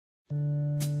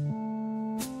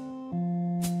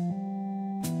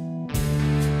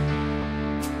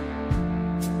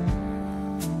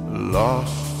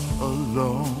lost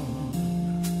alone,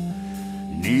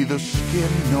 neither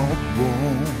skin nor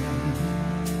bone.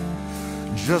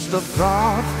 Just a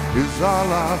thought is all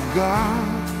I've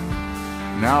got.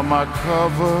 Now my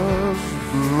cover's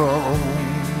blown.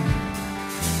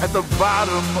 At the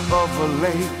bottom of a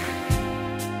lake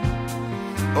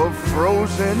of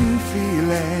frozen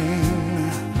feeling,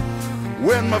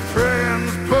 when my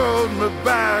friends pulled me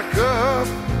back up,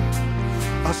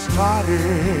 I started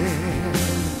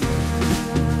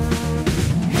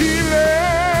healing.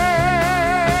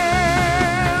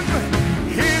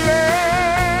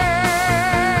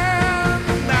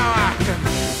 Now I can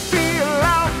feel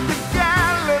out the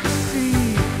galaxy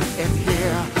and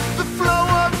hear the flow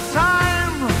of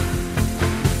time.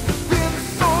 Been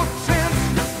so tense,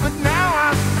 but now I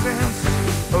sense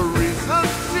a reason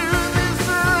to this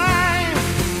rhyme.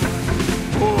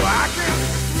 Oh, I can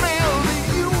smell the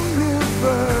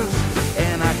universe,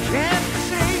 and I can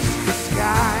taste the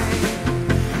sky,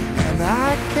 and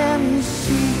I can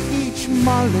see each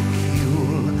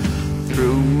molecule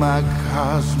through my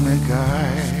cosmic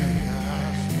eye.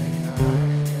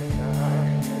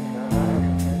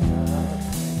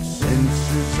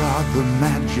 Senses are the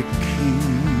magic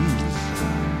keys.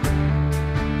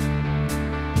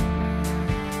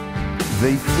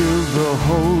 They fill the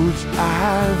holes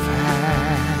I've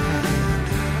had,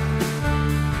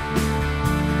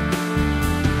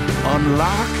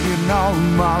 unlocking all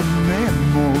my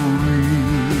memories,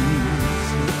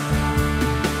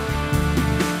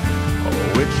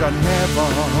 which I never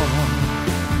had.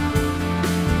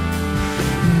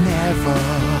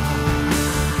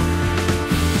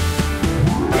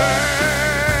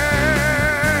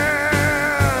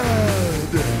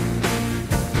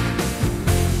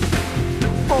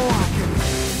 Oh, I can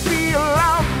feel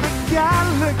out the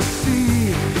galaxy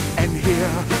and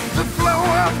hear the flow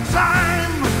of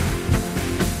time.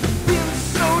 Been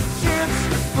so tense,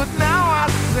 but now I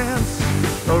sense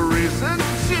a reason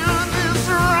to this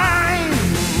rhyme.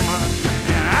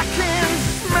 And I can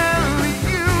smell the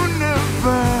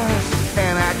universe,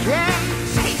 and I can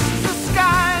taste the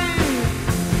sky.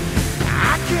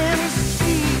 I can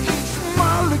see each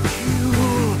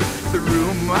molecule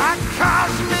through my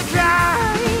cosmic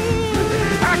eye.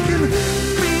 I can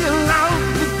feel out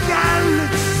the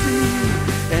galaxy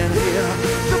and hear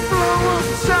the flow of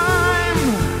time.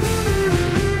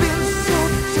 Been so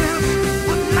tense,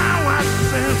 but now I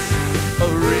sense a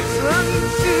reason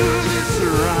to this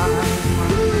rhyme.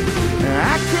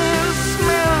 I can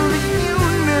smell the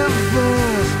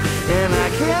universe, and I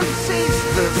can taste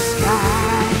the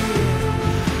sky,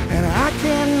 and I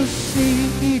can see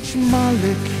each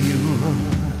molecule.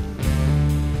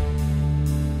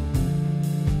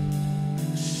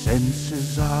 Senses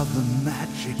are the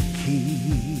magic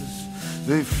keys.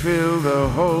 They fill the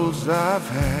holes I've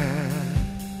had,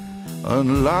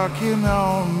 unlocking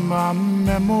all my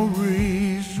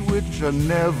memories, which are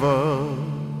never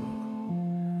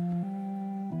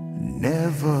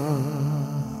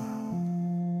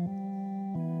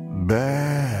bad.